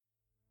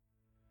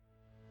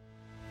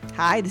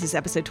Hi, this is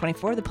episode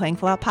 24 of the Playing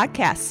Full Out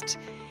podcast.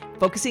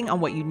 Focusing on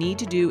what you need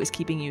to do is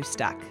keeping you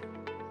stuck.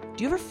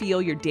 Do you ever feel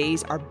your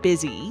days are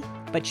busy,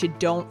 but you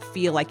don't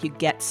feel like you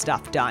get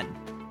stuff done?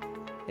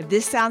 If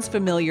this sounds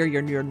familiar,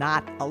 you're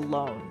not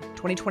alone.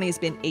 2020 has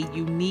been a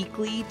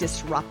uniquely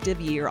disruptive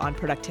year on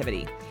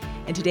productivity.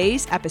 In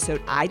today's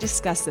episode, I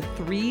discuss the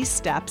 3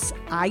 steps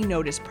I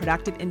notice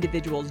productive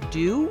individuals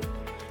do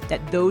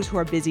that those who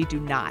are busy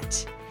do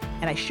not.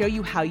 And I show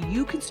you how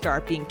you can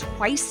start being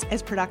twice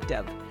as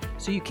productive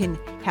so you can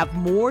have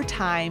more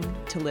time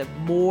to live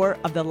more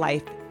of the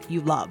life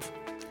you love.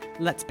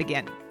 Let's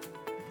begin.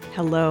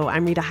 Hello,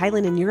 I'm Rita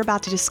Hyland, and you're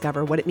about to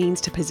discover what it means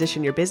to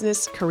position your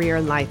business, career,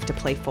 and life to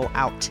play full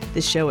out.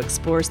 This show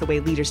explores the way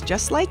leaders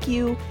just like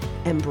you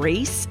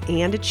embrace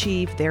and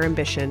achieve their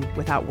ambition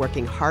without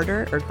working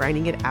harder or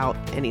grinding it out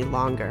any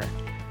longer.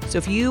 So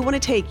if you want to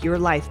take your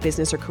life,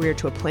 business, or career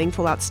to a playing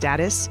full out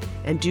status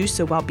and do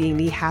so while being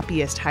the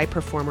happiest high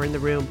performer in the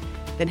room,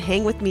 then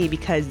hang with me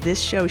because this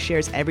show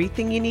shares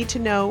everything you need to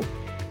know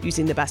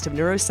using the best of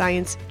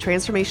neuroscience,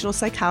 transformational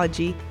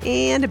psychology,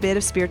 and a bit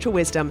of spiritual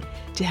wisdom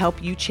to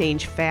help you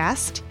change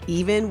fast,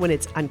 even when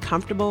it's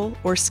uncomfortable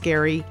or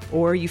scary,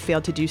 or you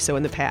failed to do so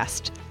in the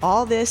past.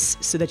 All this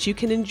so that you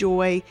can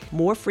enjoy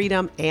more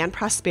freedom and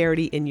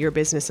prosperity in your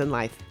business and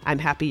life. I'm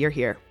happy you're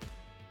here.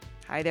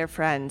 Hi there,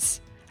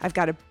 friends. I've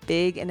got a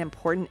big and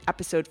important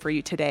episode for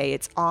you today.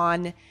 It's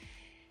on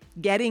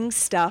getting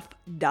stuff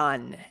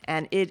done,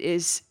 and it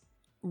is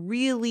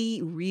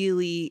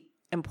really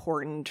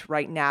important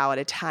right now at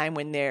a time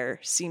when there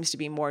seems to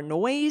be more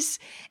noise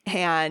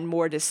and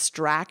more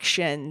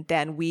distraction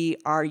than we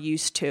are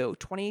used to.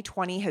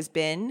 2020 has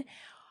been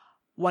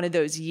one of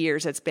those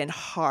years that's been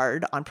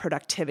hard on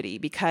productivity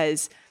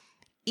because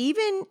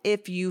even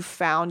if you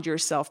found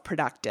yourself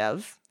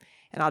productive,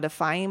 and I'll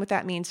define what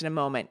that means in a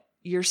moment,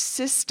 your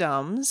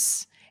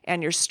systems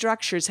and your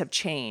structures have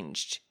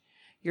changed.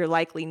 You're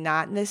likely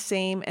not in the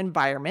same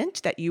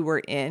environment that you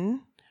were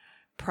in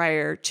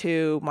prior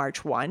to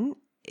March 1.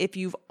 If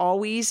you've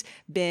always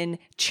been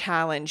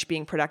challenged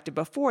being productive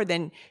before,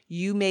 then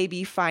you may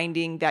be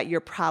finding that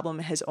your problem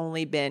has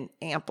only been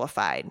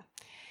amplified.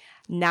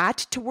 Not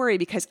to worry,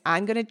 because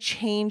I'm going to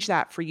change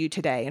that for you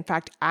today. In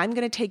fact, I'm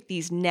going to take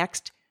these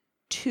next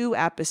 2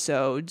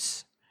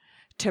 episodes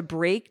to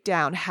break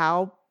down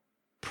how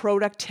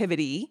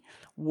productivity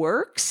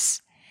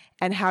works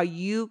and how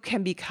you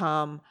can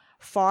become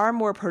far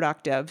more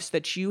productive so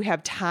that you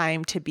have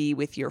time to be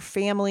with your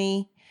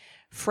family,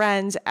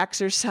 friends,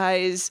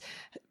 exercise,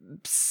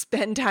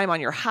 spend time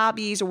on your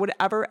hobbies, or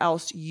whatever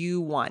else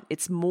you want.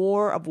 It's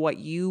more of what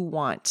you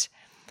want.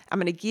 I'm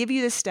going to give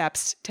you the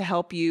steps to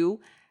help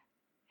you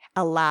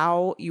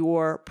allow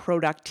your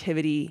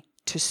productivity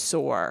to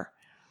soar.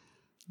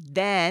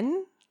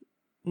 Then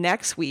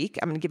next week,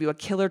 I'm going to give you a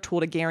killer tool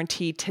to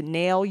guarantee to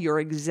nail your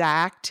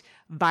exact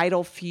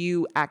vital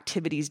few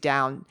activities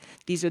down.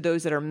 These are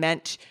those that are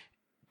meant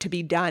to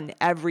be done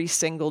every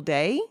single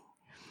day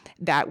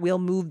that will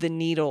move the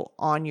needle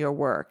on your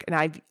work. And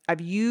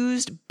I've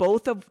used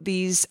both of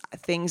these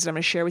things that I'm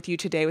going to share with you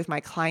today with my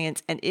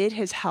clients, and it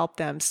has helped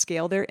them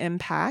scale their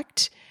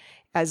impact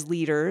as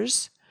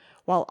leaders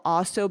while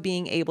also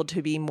being able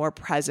to be more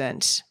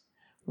present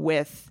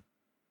with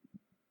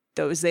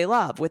those they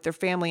love, with their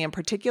family in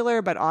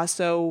particular, but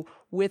also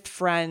with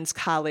friends,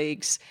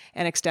 colleagues,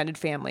 and extended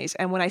families.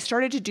 And when I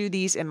started to do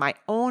these in my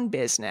own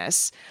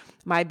business,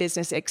 my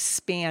business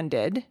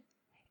expanded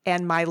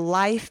and my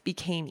life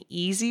became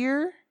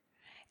easier,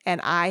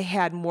 and I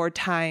had more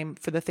time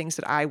for the things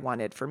that I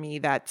wanted. For me,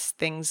 that's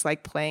things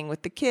like playing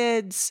with the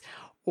kids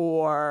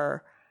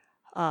or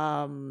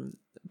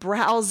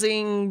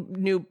browsing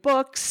new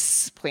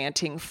books,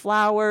 planting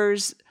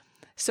flowers.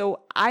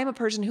 So I'm a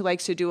person who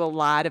likes to do a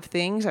lot of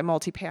things. I'm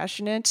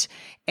multi-passionate.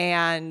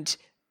 And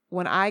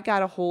when I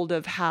got a hold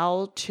of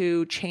how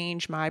to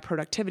change my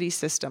productivity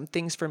system,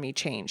 things for me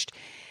changed.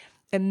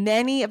 In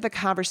many of the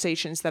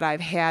conversations that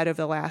I've had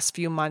over the last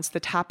few months, the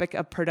topic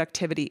of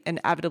productivity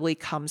inevitably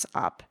comes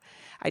up.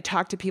 I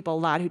talk to people a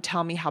lot who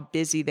tell me how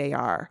busy they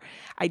are.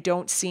 I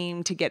don't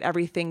seem to get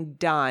everything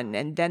done.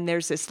 And then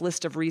there's this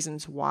list of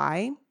reasons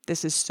why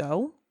this is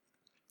so.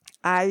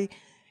 I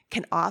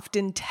can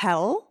often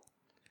tell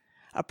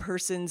a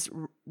person's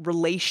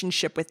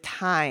relationship with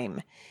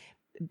time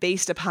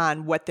based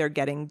upon what they're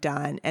getting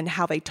done and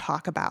how they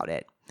talk about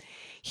it.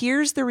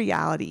 Here's the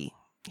reality.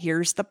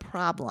 Here's the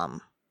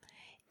problem.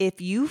 If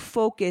you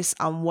focus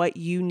on what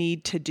you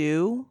need to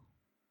do,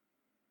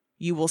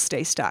 you will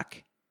stay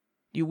stuck.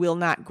 You will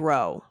not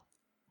grow.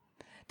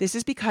 This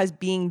is because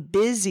being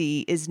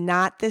busy is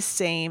not the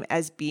same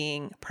as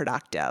being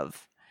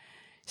productive.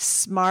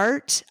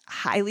 Smart,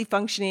 highly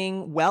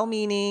functioning,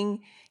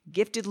 well-meaning,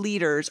 gifted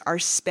leaders are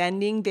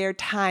spending their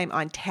time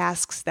on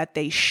tasks that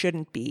they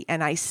shouldn't be.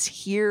 And I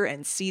hear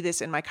and see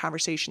this in my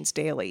conversations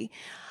daily.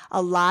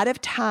 A lot of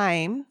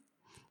time,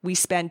 we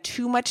spend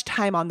too much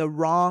time on the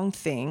wrong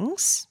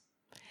things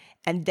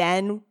and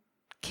then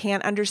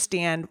can't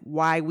understand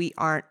why we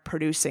aren't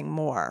producing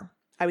more.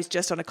 I was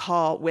just on a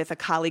call with a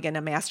colleague in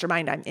a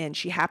mastermind I'm in.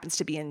 She happens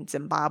to be in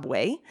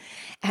Zimbabwe.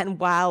 And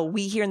while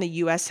we here in the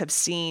US have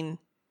seen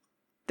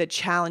the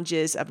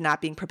challenges of not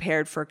being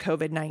prepared for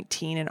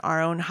COVID-19 in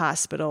our own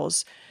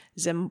hospitals,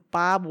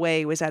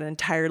 Zimbabwe was at an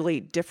entirely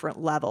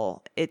different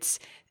level.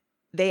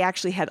 They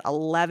actually had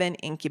 11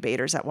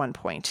 incubators at one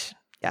point.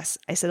 Yes,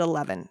 I said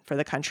 11 for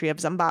the country of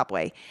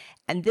Zimbabwe.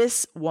 And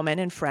this woman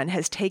and friend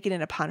has taken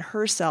it upon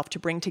herself to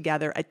bring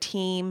together a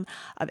team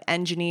of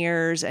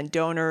engineers and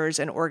donors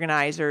and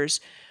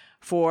organizers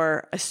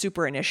for a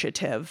super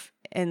initiative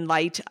in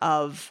light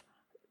of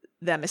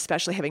them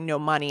especially having no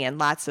money and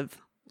lots of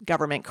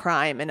government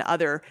crime and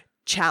other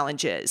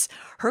challenges.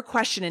 Her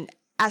question in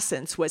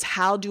essence was,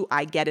 how do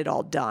I get it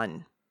all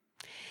done?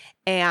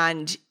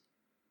 And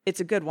it's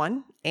a good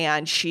one.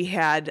 And she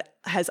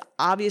has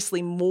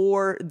obviously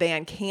more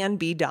than can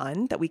be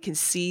done, that we can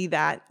see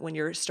that when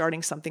you're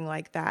starting something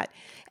like that.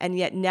 And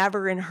yet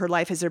never in her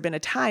life has there been a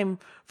time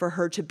for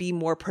her to be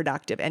more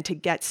productive and to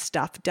get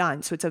stuff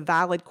done. So it's a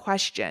valid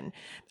question.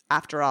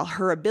 After all,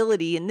 her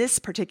ability in this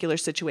particular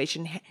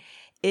situation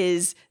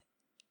is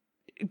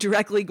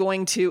directly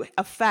going to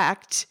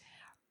affect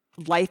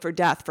life or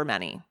death for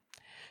many.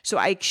 So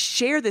I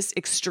share this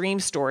extreme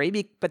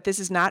story, but this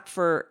is not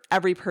for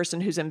every person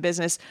who's in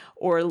business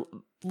or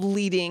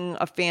leading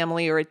a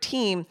family or a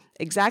team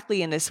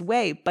exactly in this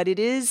way, but it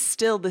is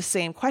still the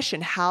same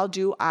question. How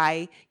do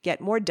I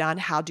get more done?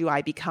 How do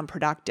I become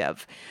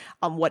productive?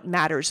 What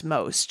matters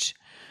most?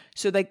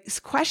 So the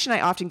question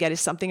I often get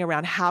is something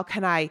around, how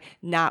can I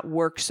not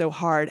work so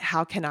hard?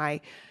 How can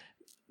I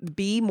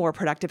be more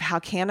productive? How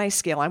can I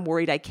scale? I'm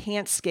worried I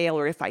can't scale,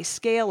 or if I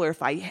scale, or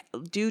if I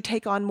do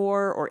take on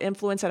more or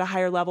influence at a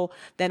higher level,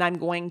 then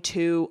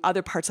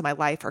other parts of my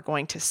life are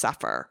going to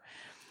suffer.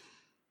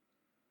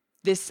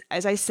 This,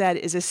 as I said,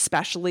 is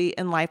especially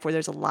in life where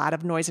there's a lot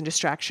of noise and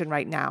distraction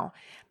right now.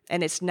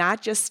 And it's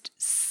not just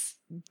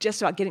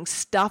about getting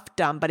stuff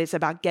done, but it's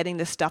about getting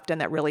the stuff done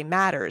that really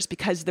matters.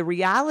 Because the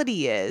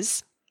reality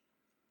is,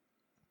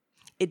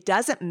 it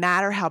doesn't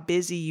matter how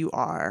busy you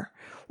are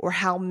or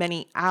how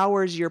many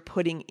hours you're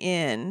putting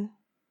in.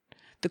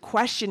 The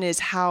question is,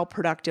 how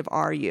productive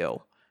are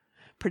you?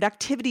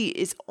 Productivity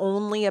is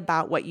only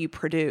about what you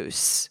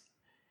produce.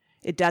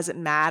 It doesn't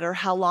matter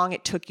how long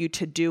it took you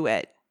to do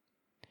it.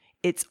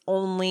 It's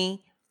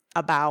only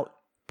about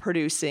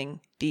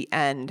producing the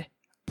end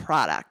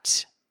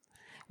product.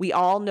 We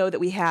all know that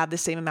we have the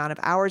same amount of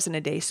hours in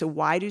a day, so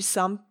why do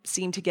some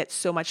seem to get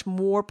so much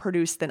more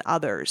produced than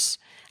others?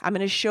 I'm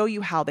going to show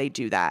you how they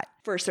do that.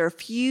 First, there are a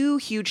few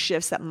huge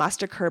shifts that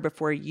must occur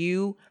before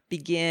you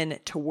begin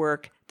to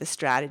work the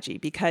strategy,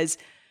 because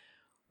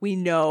we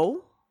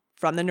know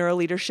from the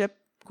Neuroleadership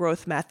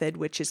Growth Method,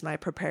 which is my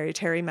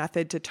proprietary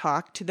method to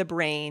talk to the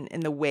brain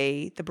in the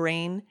way the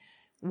brain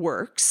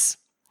works,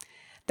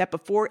 that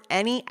before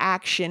any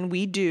action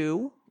we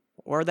do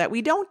or that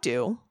we don't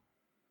do,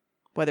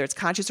 whether it's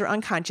conscious or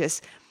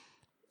unconscious,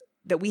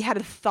 that we had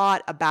a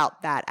thought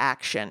about that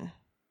action.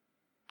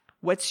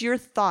 What's your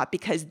thought?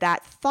 Because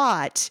that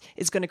thought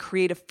is going to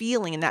create a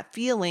feeling, and that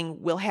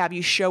feeling will have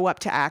you show up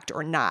to act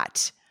or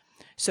not.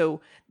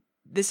 So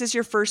this is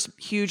your first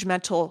huge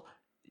mental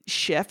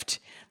shift,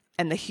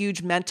 and the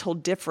huge mental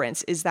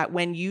difference is that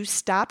when you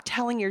stop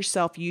telling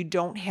yourself you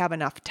don't have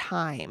enough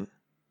time,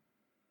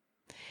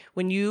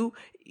 when you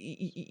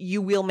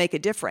will make a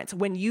difference.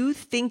 When you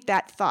think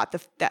that thought,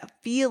 that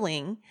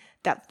feeling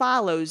that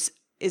follows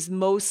is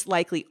most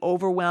likely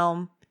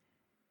overwhelm,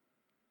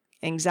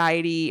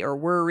 anxiety, or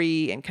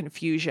worry and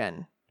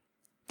confusion.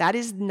 That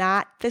is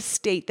not the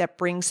state that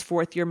brings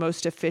forth your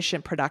most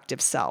efficient,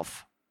 productive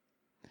self.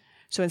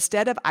 So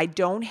instead of, I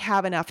don't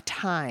have enough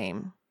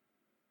time,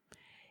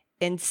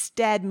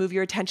 instead move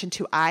your attention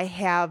to, I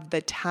have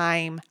the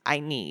time I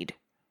need.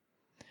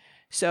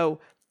 So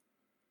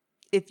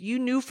if you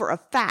knew for a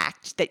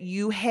fact that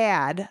you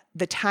had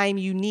the time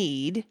you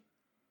need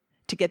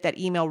to get that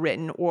email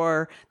written,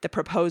 or the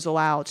proposal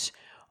out,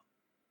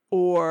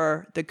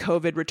 or the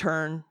COVID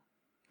return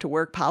to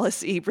work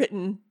policy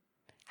written,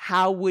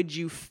 how would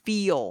you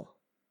feel?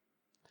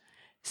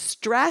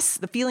 Stress,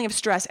 the feeling of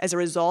stress as a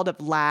result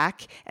of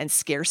lack and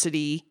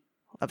scarcity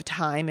of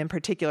time in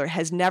particular,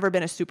 has never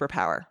been a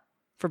superpower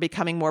for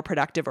becoming more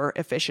productive or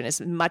efficient,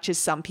 as much as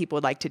some people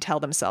would like to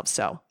tell themselves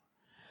so.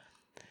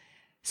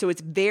 So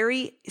it's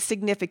very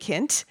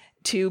significant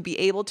to be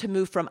able to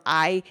move from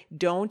I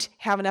don't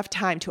have enough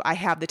time to I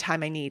have the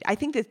time I need. I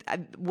think that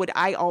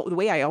the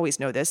way I always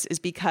know this is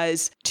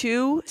because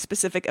two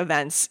specific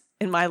events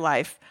in my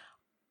life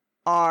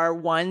are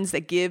ones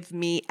that give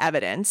me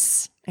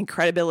evidence and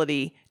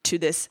credibility to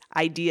this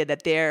idea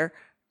that there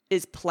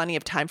is plenty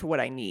of time for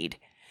what I need.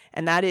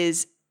 And that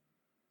is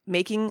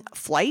making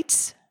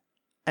flights,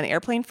 an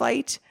airplane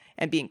flight,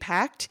 and being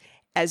packed,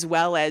 as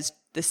well as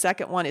the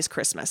second one is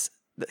Christmas.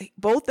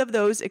 Both of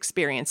those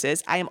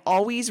experiences, I am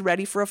always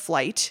ready for a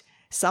flight.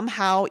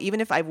 Somehow,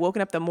 even if I've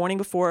woken up the morning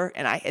before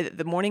and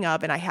the morning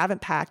of and I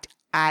haven't packed,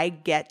 I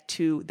get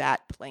to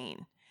that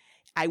plane.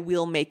 I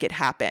will make it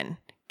happen,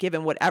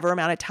 given whatever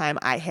amount of time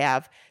I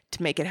have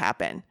to make it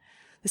happen.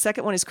 The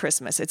second one is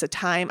Christmas. It's a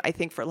time, I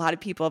think, for a lot of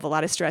people of a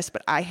lot of stress,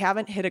 but I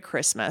haven't hit a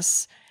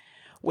Christmas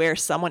where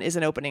someone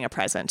isn't opening a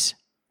present,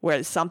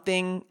 where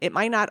something, it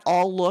might not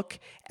all look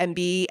and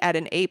be at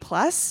an A+,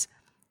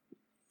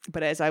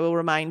 but as I will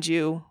remind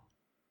you,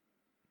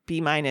 B-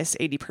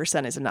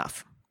 80% is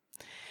enough.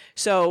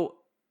 So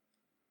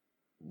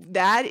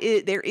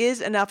there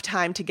is enough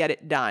time to get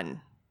it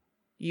done.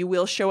 You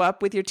will show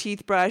up with your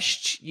teeth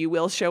brushed. You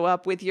will show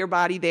up with your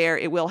body there.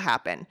 It will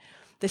happen.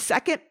 The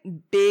second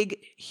big,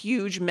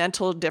 huge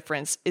mental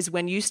difference is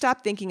when you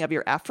stop thinking of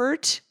your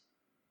effort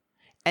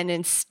and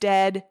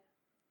instead,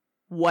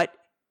 what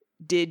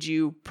did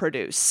you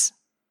produce?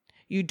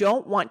 You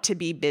don't want to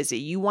be busy.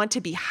 You want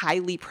to be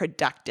highly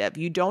productive.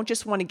 You don't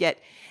just want to get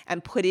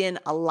and put in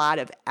a lot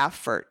of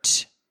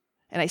effort.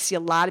 And I see a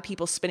lot of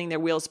people spinning their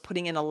wheels,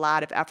 putting in a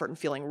lot of effort and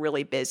feeling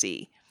really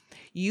busy.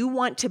 You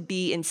want to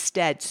be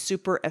instead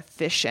super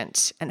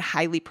efficient and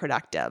highly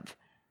productive.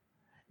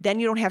 Then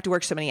you don't have to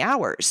work so many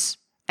hours.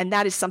 And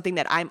that is something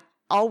that I'm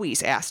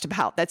always asked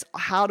about. That's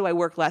how do I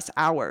work less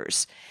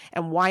hours?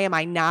 And why am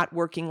I not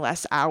working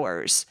less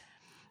hours?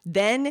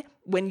 Then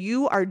when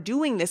you are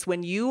doing this,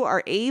 when you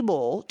are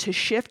able to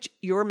shift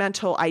your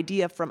mental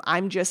idea from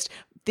I'm just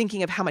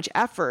thinking of how much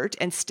effort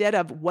instead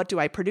of what do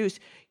I produce,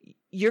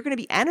 you're going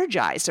to be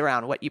energized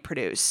around what you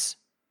produce.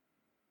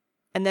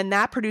 And then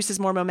that produces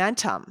more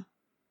momentum.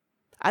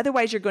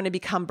 Otherwise, you're going to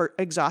become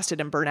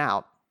exhausted and burn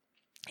out.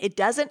 It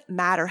doesn't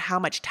matter how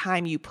much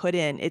time you put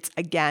in. It's,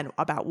 again,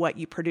 about what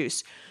you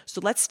produce.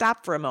 So let's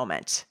stop for a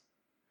moment.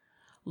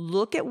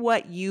 Look at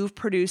what you've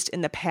produced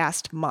in the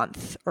past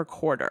month or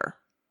quarter.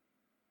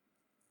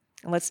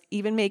 And let's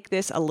even make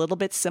this a little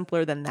bit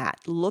simpler than that.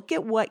 Look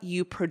at what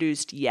you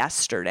produced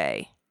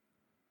yesterday.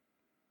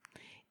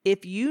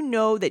 If you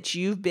know that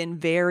you've been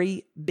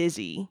very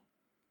busy,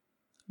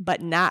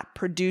 but not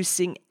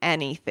producing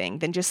anything,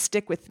 then just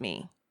stick with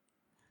me.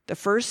 The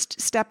first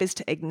step is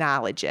to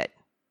acknowledge it.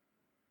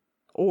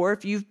 Or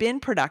if you've been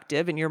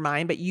productive in your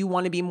mind, but you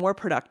want to be more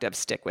productive,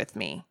 stick with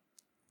me.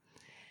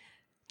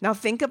 Now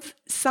think of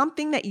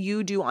something that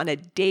you do on a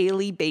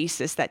daily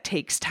basis that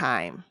takes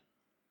time.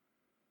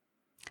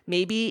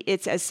 Maybe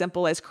it's as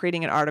simple as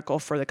creating an article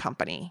for the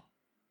company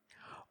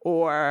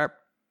or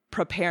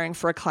preparing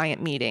for a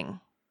client meeting.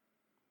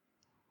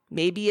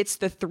 Maybe it's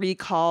the 3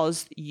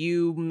 calls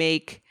you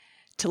make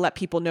to let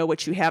people know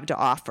what you have to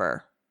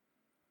offer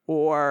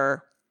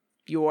or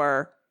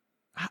your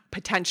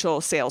potential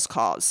sales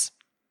calls.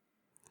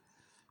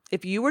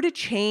 If you were to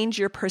change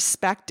your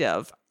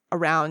perspective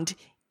around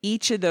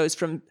each of those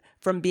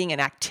from being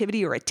an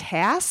activity or a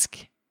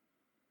task,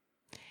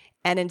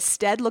 and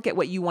instead look at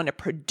what you want to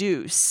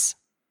produce,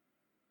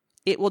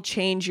 it will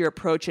change your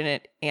approach in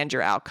it and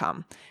your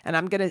outcome. And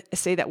I'm going to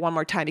say that one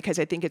more time because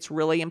I think it's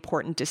really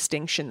important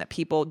distinction that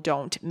people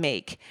don't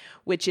make,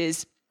 which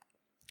is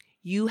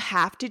you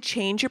have to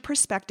change your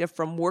perspective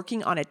from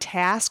working on a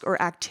task or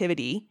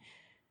activity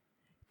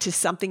to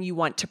something you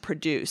want to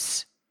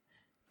produce.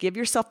 Give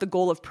yourself the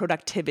goal of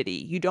productivity.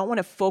 You don't want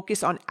to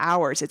focus on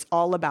hours. It's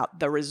all about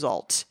the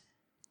result.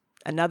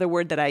 Another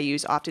word that I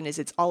use often is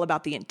it's all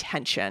about the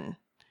intention,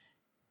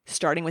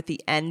 starting with the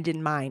end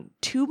in mind.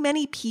 Too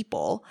many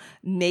people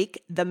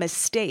make the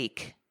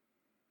mistake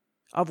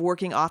of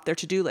working off their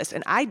to-do list.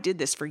 And I did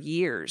this for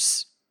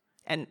years.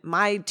 And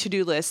my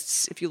to-do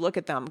lists, if you look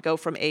at them, go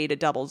from A to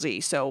double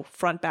Z. So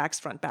front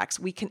backs.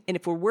 And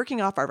if we're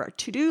working off our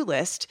to-do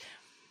list,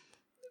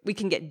 we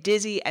can get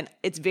dizzy and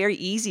it's very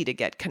easy to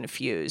get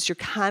confused. You're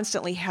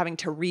constantly having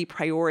to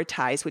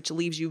reprioritize, which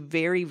leaves you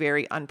very,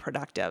 very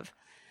unproductive.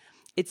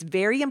 It's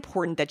very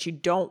important that you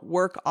don't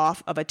work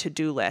off of a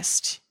to-do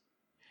list.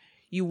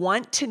 You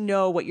want to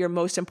know what your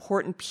most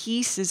important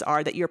pieces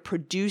are that you're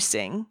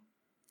producing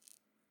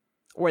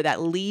or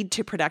that lead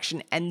to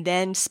production, and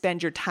then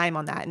spend your time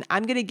on that. And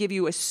I'm going to give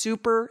you a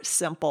super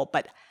simple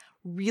but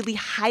really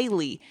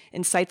highly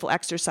insightful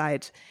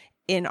exercise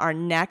in our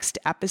next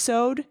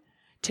episode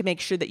to make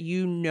sure that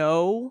you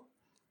know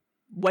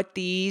what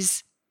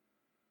these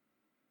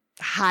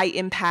high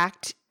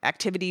impact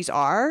activities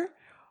are.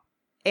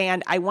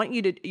 And I want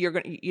you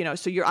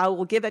to, I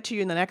will give that to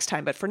you in the next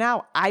time. But for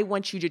now, I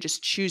want you to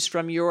just choose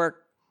from your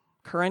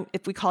current,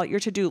 if we call it your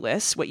to-do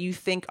list, what you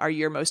think are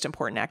your most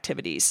important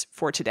activities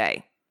for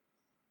today.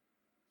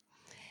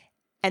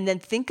 And then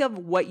think of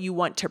what you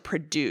want to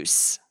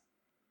produce.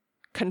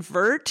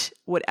 Convert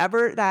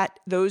whatever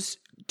those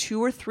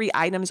 2 or 3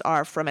 items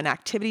are from an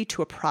activity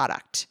to a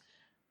product.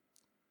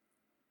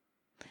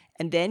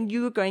 And then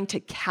you're going to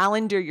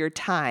calendar your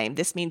time.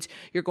 This means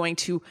you're going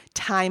to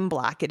time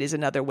block it is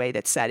another way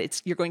that's said.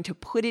 You're going to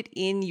put it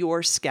in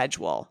your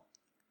schedule.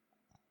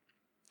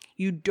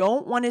 You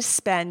don't want to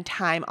spend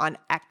time on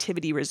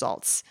activity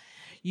results.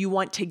 You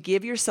want to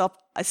give yourself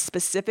a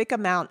specific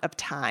amount of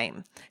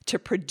time to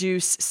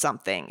produce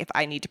something. If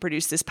I need to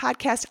produce this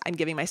podcast, I'm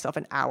giving myself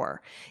an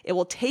hour. It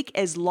will take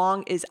as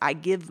long as I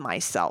give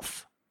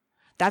myself.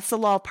 That's the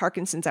law of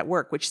Parkinson's at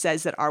work, which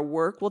says that our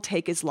work will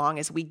take as long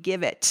as we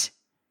give it.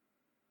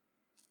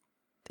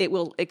 It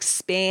will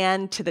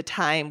expand to the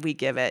time we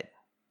give it.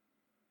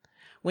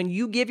 When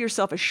you give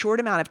yourself a short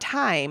amount of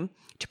time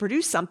to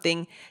produce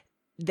something,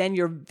 then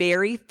you're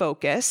very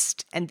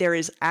focused and there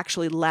is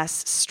actually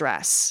less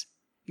stress.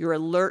 Your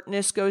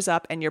alertness goes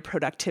up and your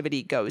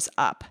productivity goes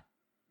up.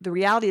 The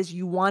reality is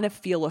you want to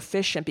feel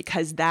efficient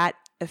because that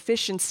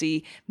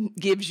efficiency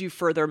gives you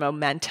further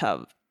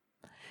momentum.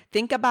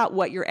 Think about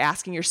what you're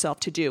asking yourself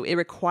to do. It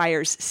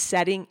requires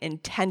setting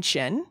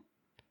intention,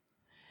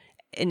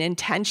 and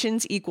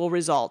intentions equal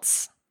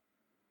results.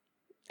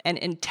 And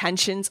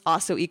intentions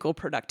also equal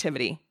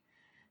productivity.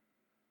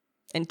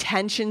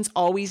 Intentions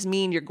always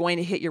mean you're going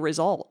to hit your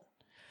result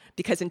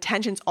because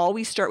intentions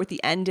always start with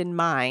the end in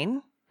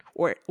mind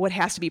or what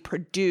has to be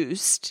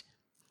produced,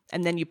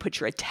 and then you put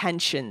your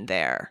attention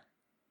there.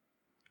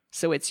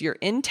 So it's your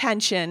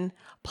intention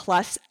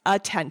plus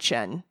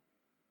attention,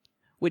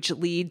 which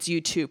leads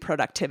you to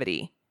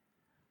productivity.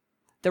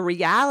 The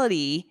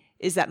reality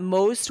is that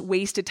most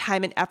wasted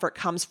time and effort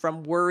comes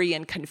from worry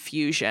and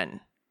confusion.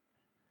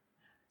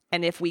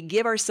 And if we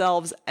give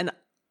ourselves an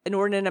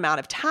inordinate amount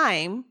of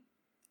time,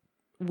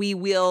 we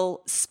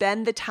will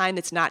spend the time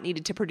that's not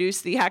needed to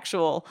produce the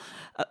actual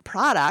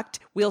product.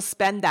 We'll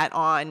spend that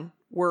on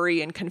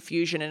worry and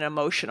confusion and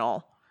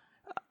emotional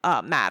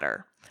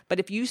matter. But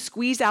if you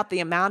squeeze out the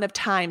amount of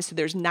time so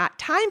there's not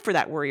time for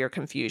that worry or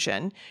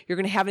confusion, you're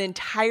going to have an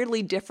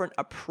entirely different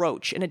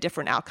approach and a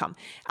different outcome.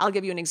 I'll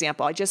give you an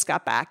example. I just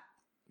got back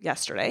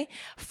yesterday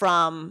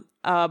from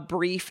a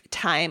brief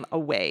time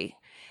away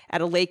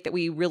at a lake that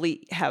we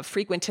really have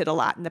frequented a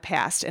lot in the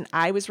past. And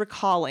I was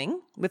recalling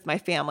with my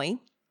family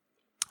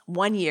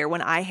one year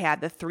when I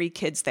had the 3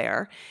 kids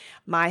there.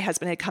 My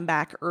husband had come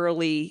back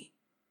early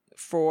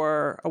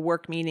for a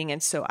work meeting,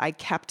 and so I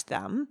kept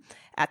them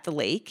at the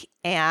lake.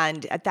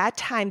 And at that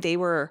time,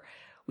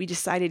 we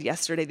decided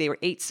yesterday, they were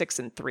 8, 6,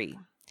 and 3.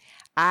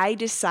 I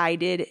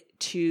decided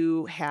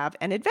to have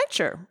an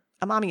adventure,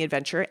 a mommy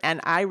adventure,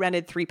 and I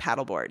rented 3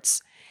 paddle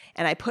boards.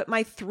 And I put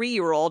my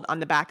 3-year-old on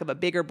the back of a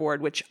bigger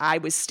board, which I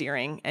was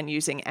steering and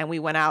using, and we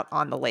went out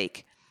on the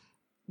lake.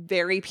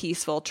 Very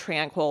peaceful,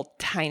 tranquil,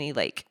 tiny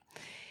lake.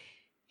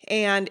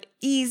 And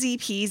easy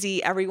peasy,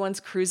 everyone's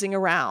cruising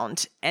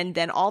around. And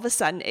then all of a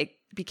sudden, it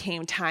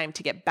became time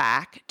to get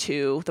back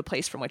to the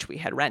place from which we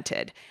had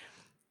rented.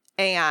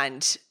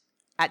 And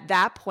at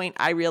that point,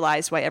 I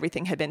realized why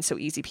everything had been so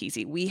easy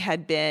peasy. We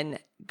had been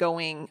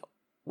going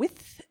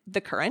with the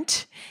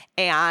current,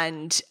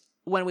 and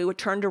when we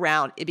turned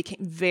around, it became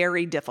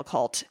very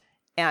difficult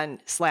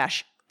and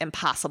 /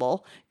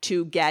 impossible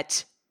to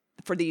get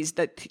for the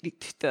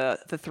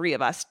 3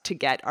 of us to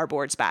get our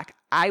boards back.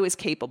 I was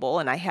capable,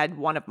 and I had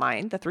one of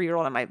mine, the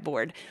 3-year-old on my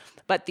board,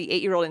 but the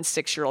 8-year-old and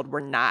 6-year-old were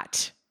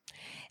not.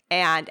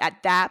 And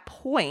at that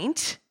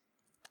point,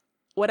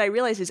 what I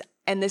realized is,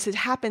 and this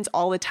happens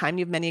all the time,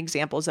 you have many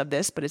examples of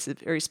this, but it's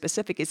very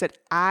specific, is that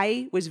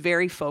I was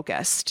very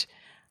focused.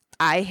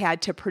 I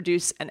had to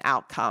produce an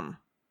outcome.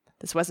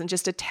 This wasn't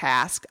just a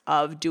task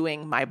of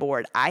doing my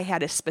board. I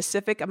had a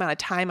specific amount of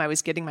time I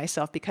was getting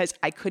myself because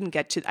I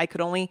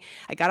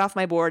got off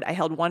my board. I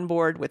held one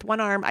board with one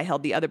arm. I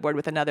held the other board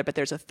with another, but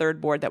there's a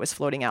third board that was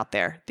floating out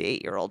there, the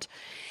 8-year-old,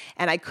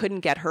 and I couldn't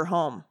get her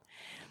home.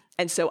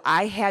 And so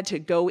I had to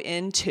go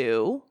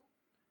into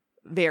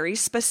very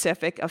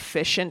specific,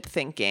 efficient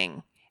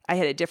thinking. I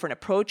had a different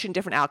approach and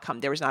different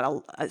outcome. There was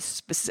not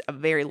a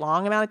very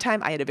long amount of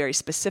time. I had a very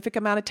specific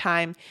amount of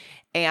time,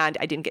 and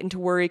I didn't get into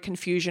worry,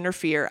 confusion, or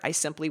fear. I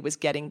simply was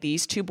getting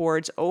these 2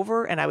 boards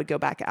over, and I would go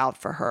back out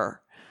for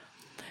her.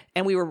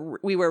 And we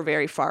were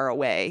very far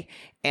away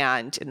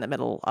and in the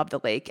middle of the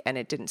lake, and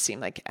it didn't seem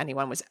like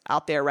anyone was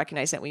out there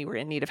recognizing that we were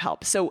in need of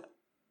help. So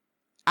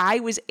I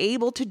was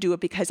able to do it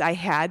because I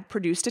had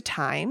produced a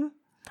time.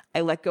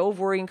 I let go of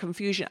worry and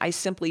confusion. I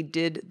simply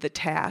did the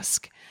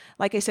task.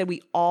 Like I said,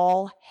 we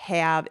all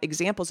have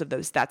examples of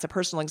those. That's a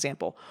personal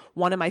example.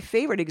 One of my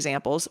favorite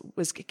examples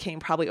came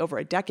probably over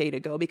a decade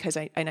ago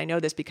I know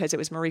this because it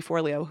was Marie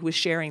Forleo who was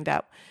sharing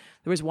that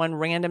there was one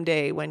random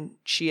day when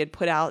she had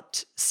put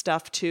out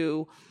stuff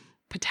to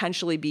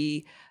potentially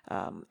be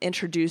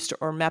introduced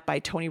or met by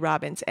Tony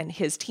Robbins, and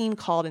his team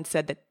called and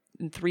said that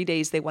in 3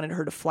 days they wanted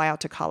her to fly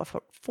out to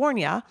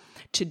California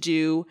to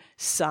do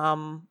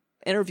some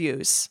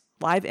interviews,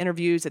 live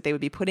interviews that they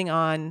would be putting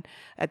on.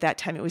 At that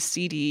time, it was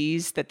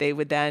CDs that they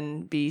would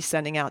then be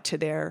sending out to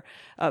their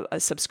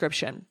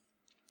subscription.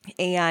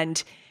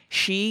 And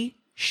she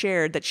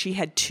shared that she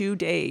had 2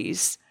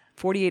 days,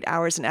 48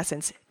 hours in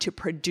essence, to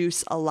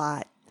produce a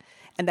lot.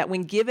 And that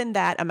when given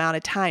that amount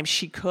of time,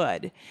 she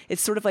could.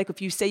 It's sort of like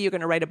if you say you're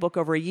going to write a book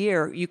over a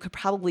year, you could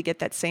probably get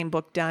that same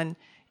book done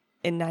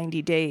in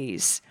 90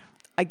 days.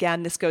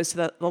 Again, this goes to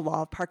the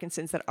law of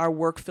Parkinson's, that our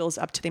work fills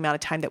up to the amount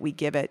of time that we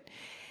give it.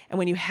 And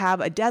when you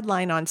have a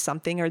deadline on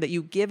something, or that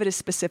you give it a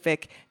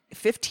specific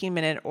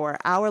 15-minute or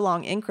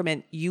hour-long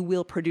increment, you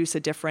will produce a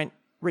different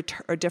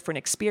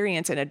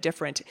experience and a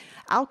different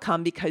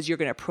outcome because you're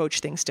going to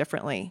approach things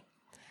differently.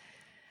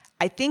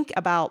 I think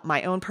about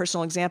my own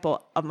personal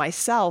example of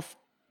myself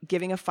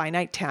giving a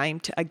finite time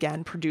to,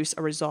 again, produce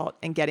a result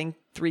and getting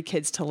 3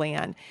 kids to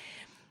land.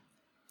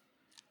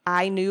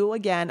 I knew,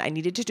 again, I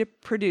needed to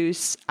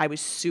produce. I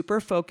was super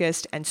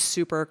focused and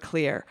super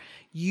clear.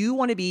 You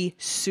want to be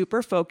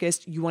super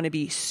focused. You want to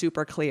be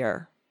super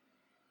clear.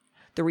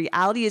 The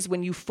reality is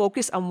when you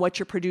focus on what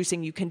you're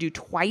producing, you can do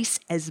twice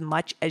as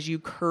much as you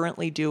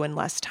currently do in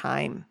less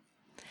time.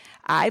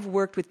 I've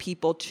worked with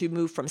people to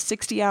move from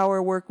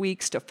 60-hour work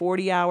weeks to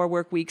 40-hour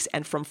work weeks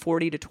and from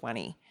 40 to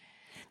 20.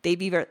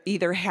 They've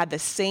either had the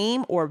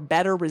same or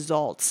better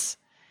results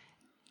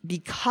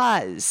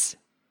because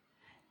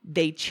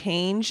they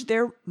changed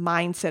their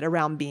mindset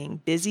around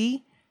being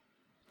busy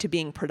to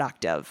being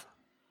productive.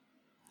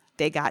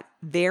 They got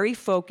very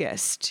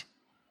focused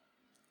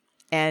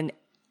and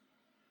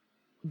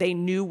they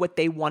knew what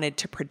they wanted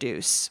to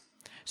produce.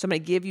 So I'm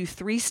going to give you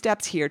 3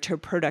 steps here to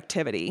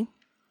productivity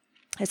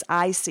as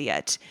I see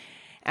it.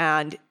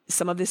 And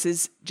some of this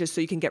is just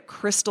so you can get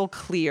crystal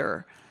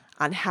clear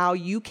on how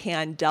you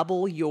can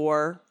double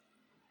your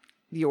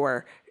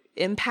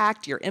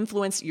impact, your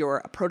influence,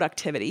 your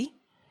productivity.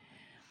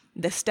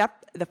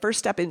 The first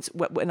step is,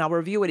 and I'll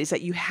review it, is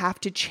that you have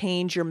to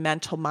change your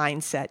mental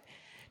mindset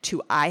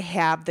to I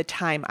have the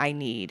time I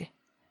need.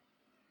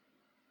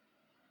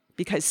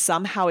 Because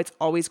somehow it's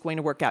always going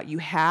to work out. You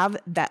have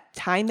that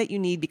time that you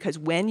need, because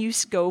when you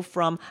go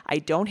from I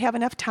don't have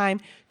enough time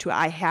to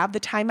I have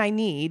the time I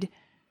need,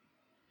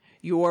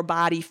 your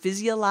body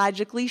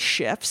physiologically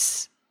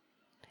shifts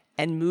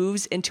and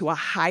moves into a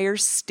higher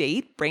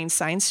state, brain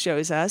science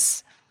shows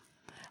us,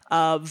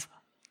 of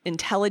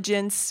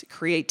intelligence,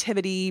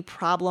 creativity,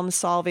 problem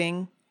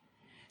solving.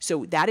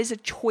 So that is a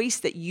choice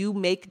that you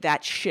make,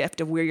 that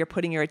shift of where you're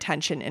putting your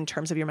attention in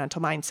terms of your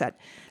mental mindset.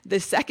 The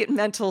second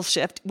mental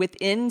shift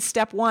within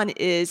step 1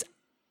 is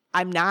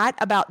I'm not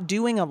about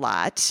doing a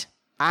lot.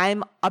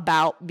 I'm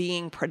about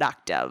being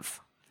productive.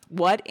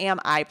 What am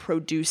I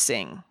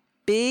producing?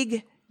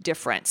 Big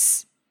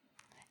difference.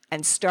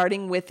 And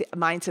starting with a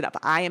mindset of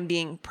I am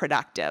being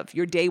productive.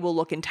 Your day will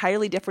look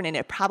entirely different, and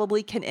it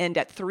probably can end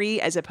at 3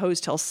 as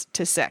opposed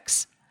to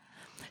 6.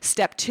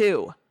 Step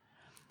 2,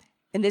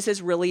 and this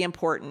is really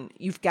important,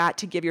 you've got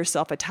to give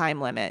yourself a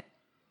time limit.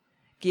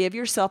 Give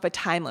yourself a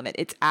time limit.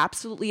 It's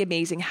absolutely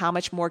amazing how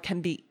much more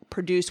can be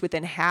produced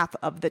within half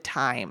of the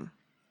time.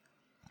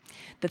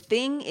 The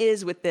thing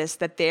is with this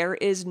that there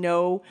is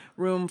no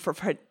room for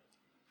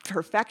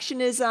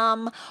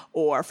perfectionism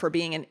or for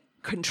being a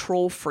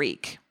control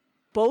freak.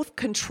 Both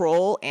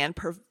control and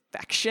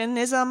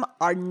perfectionism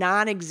are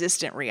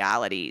non-existent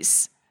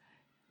realities.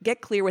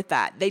 Get clear with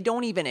that. They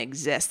don't even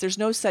exist. There's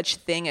no such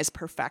thing as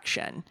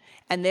perfection,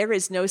 and there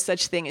is no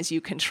such thing as you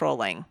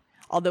controlling,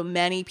 although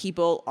many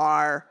people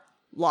are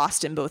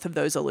lost in both of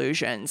those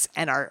illusions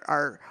and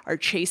are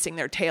chasing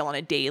their tail on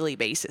a daily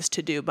basis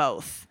to do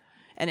both.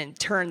 And in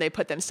turn, they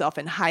put themselves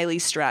in highly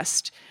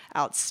stressed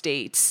out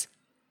states.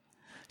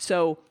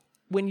 So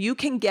when you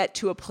can get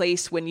to a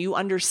place when you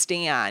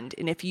understand,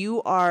 and if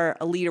you are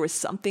a leader with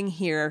something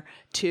here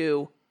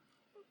to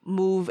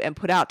move and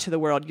put out to the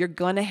world, you're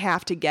going to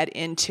have to get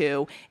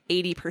into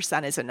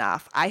 80% is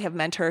enough. I have a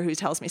mentor who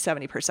tells me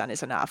 70%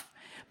 is enough.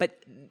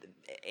 But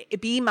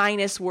B-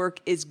 work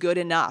is good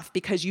enough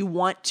because you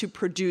want to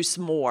produce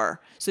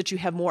more so that you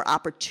have more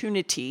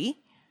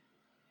opportunity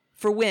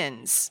for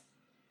wins.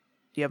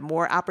 You have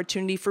more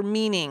opportunity for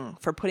meaning,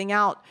 for putting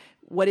out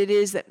what it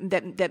is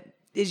that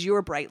is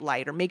your bright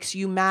light or makes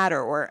you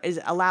matter or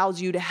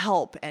allows you to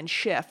help and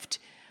shift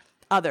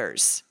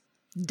others.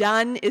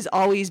 Done is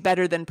always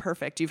better than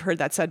perfect. You've heard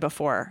that said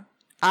before.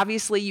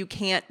 Obviously, you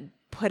can't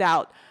put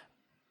out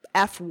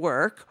F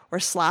work or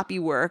sloppy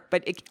work,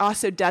 but it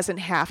also doesn't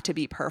have to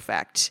be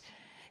perfect.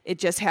 It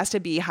just has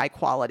to be high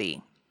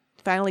quality.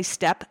 Finally,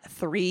 step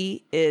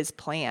 3 is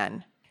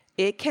plan.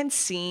 It can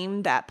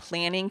seem that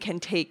planning can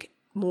take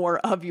more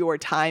of your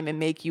time and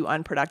make you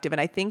unproductive.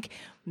 And I think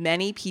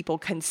many people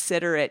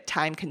consider it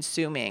time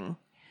consuming,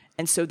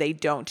 and so they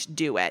don't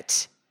do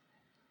it.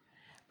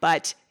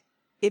 But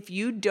if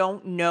you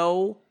don't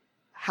know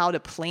how to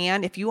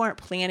plan, if you aren't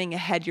planning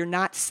ahead, you're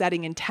not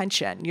setting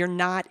intention. You're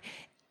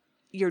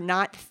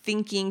not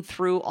thinking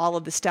through all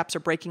of the steps or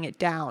breaking it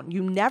down.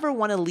 You never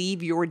want to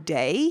leave your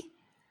day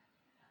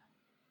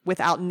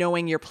without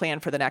knowing your plan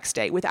for the next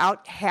day,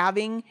 without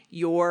having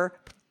your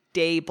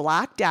day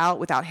blocked out,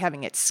 without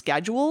having it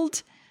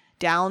scheduled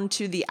down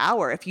to the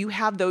hour. If you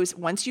have those,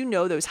 once you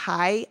know those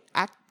high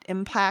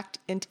impact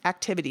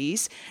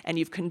activities and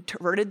you've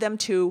converted them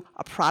to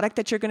a product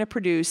that you're going to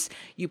produce,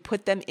 you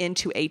put them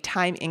into a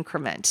time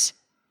increment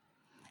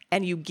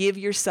and you give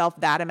yourself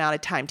that amount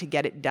of time to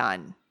get it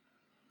done.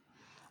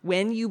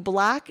 When you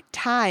block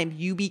time,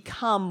 you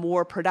become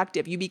more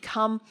productive.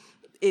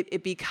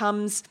 It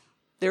becomes,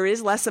 there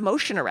is less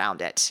emotion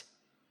around it.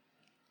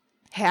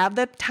 Have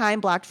the time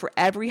blocked for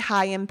every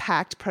high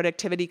impact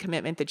productivity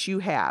commitment that you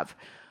have,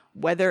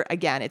 whether,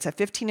 again, it's a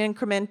 15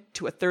 increment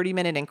to a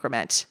 30-minute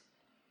increment.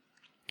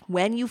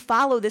 When you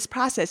follow this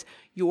process,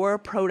 your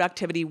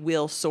productivity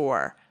will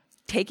soar.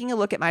 Taking a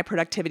look at my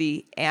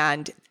productivity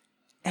and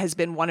has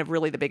been one of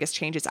really the biggest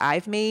changes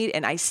I've made,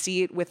 and I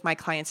see it with my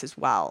clients as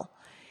well.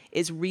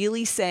 is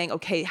really saying,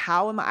 okay,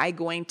 how am I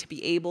going to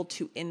be able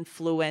to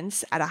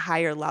influence at a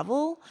higher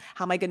level?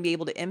 How am I going to be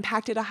able to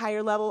impact at a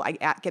higher level? I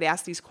get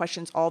asked these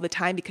questions all the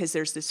time because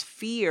there's this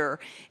fear,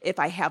 if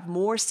I have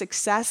more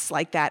success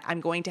like that,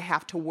 I'm going to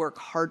have to work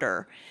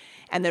harder.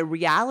 And the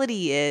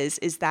reality is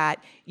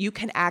that you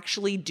can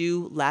actually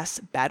do less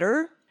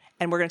better.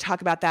 And we're going to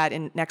talk about that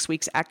in next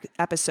week's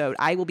episode.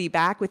 I will be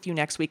back with you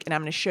next week, and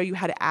I'm going to show you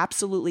how to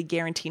absolutely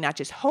guarantee not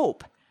just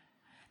hope,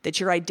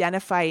 that you're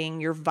identifying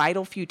your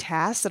vital few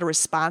tasks that are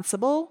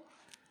responsible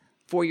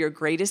for your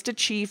greatest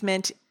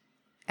achievement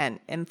and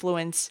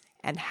influence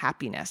and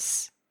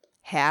happiness.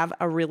 Have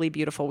a really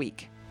beautiful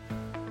week.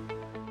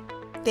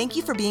 Thank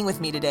you for being with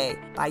me today.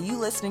 By you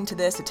listening to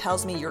this, it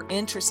tells me you're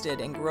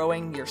interested in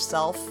growing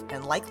yourself,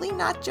 and likely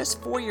not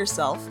just for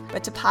yourself,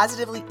 but to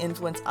positively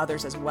influence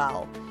others as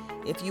well.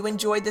 If you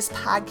enjoyed this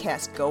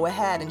podcast, go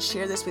ahead and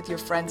share this with your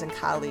friends and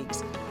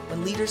colleagues.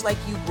 When leaders like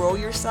you grow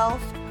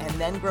yourself and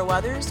then grow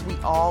others, we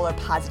all are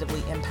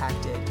positively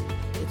impacted.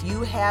 If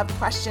you have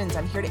questions,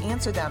 I'm here to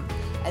answer them,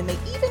 and may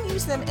even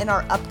use them in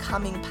our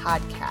upcoming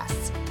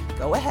podcasts.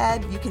 Go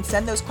ahead, you can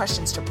send those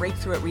questions to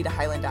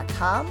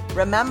breakthrough@ritahighland.com.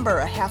 Remember,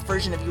 a half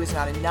version of you is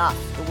not enough.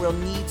 The world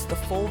needs the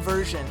full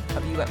version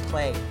of you at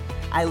play.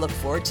 I look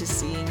forward to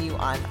seeing you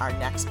on our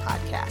next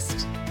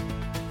podcast.